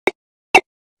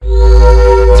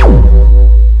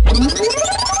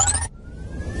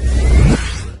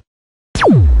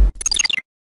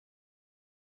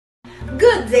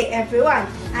Good day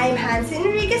everyone, I'm Hanze and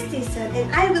Enriquez Dizon,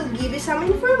 and I will give you some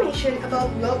information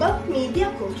about global media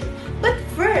culture. But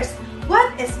first,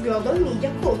 what is global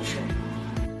media culture?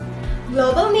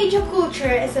 Global media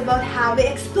culture is about how we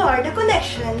explore the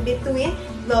connection between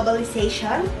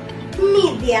globalization,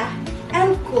 media,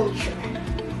 and culture.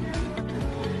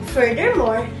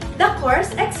 Furthermore, the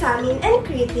course examines and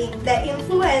critiques the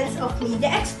influence of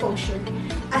media exposure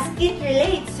as it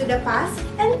relates to the past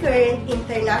and current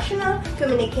international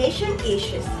communication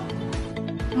issues.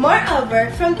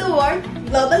 Moreover, from the word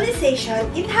globalization,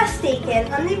 it has taken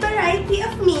on a variety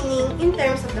of meaning in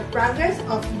terms of the progress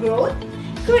of growth,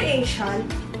 creation,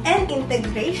 and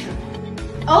integration.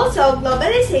 Also,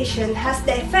 globalization has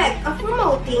the effect of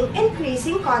promoting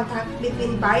increasing contact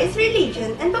between various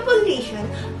religions and population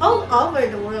all over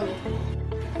the world.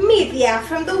 Media,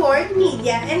 from the word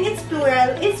media and its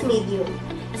plural is medium.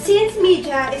 Since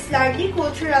media is largely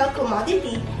cultural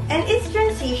commodity and its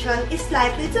transition is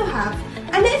likely to have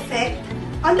an effect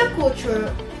on the culture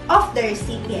of the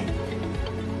recipient.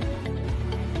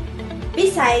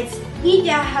 Besides,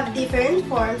 media have different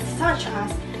forms such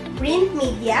as print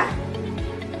media,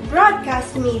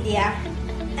 broadcast media,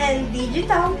 and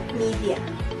digital media.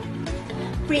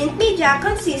 Print media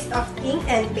consists of ink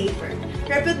and paper,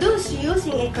 reproduced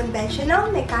using a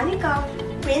conventional mechanical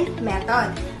print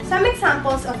method. Some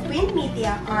examples of print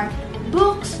media are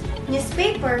books,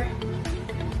 newspaper,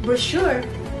 brochure,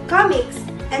 comics,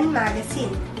 and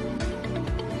magazine.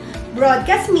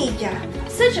 Broadcast media,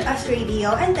 such as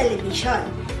radio and television,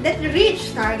 that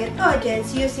reach target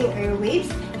audience using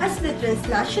airwaves as the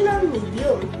transnational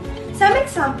medium. Some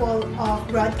examples of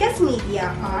broadcast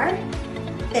media are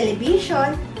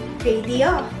television,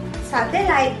 radio,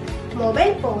 satellite,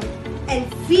 mobile phone, and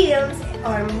films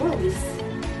or movies.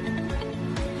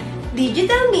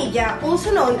 Digital media,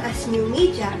 also known as new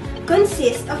media,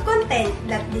 consists of content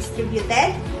that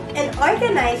distributed and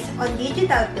organized on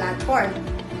digital platforms.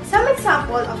 Some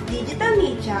examples of digital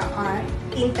media are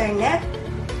internet,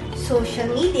 social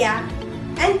media,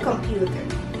 and computer.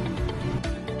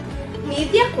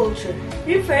 Media culture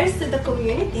refers to the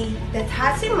community that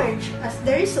has emerged as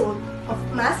the result of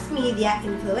mass media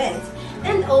influence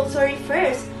and also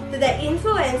refers to the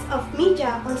influence of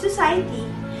media on society,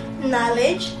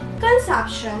 knowledge,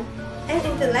 consumption, and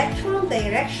intellectual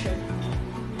direction.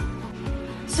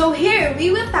 So here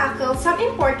we will tackle some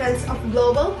importance of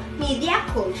global media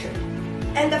culture.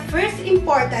 And the first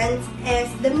importance is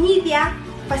the media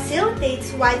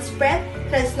facilitates widespread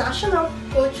transnational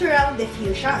cultural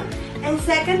diffusion. And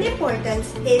second importance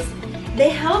is they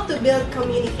help to build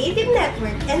communicative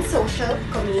network and social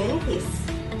communities.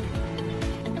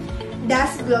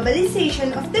 Thus,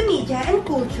 globalization of the media and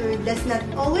culture does not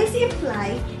always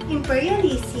imply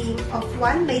imperialism of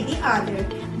one by the other,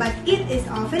 but it is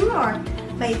often marked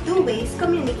by two-way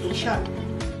communication.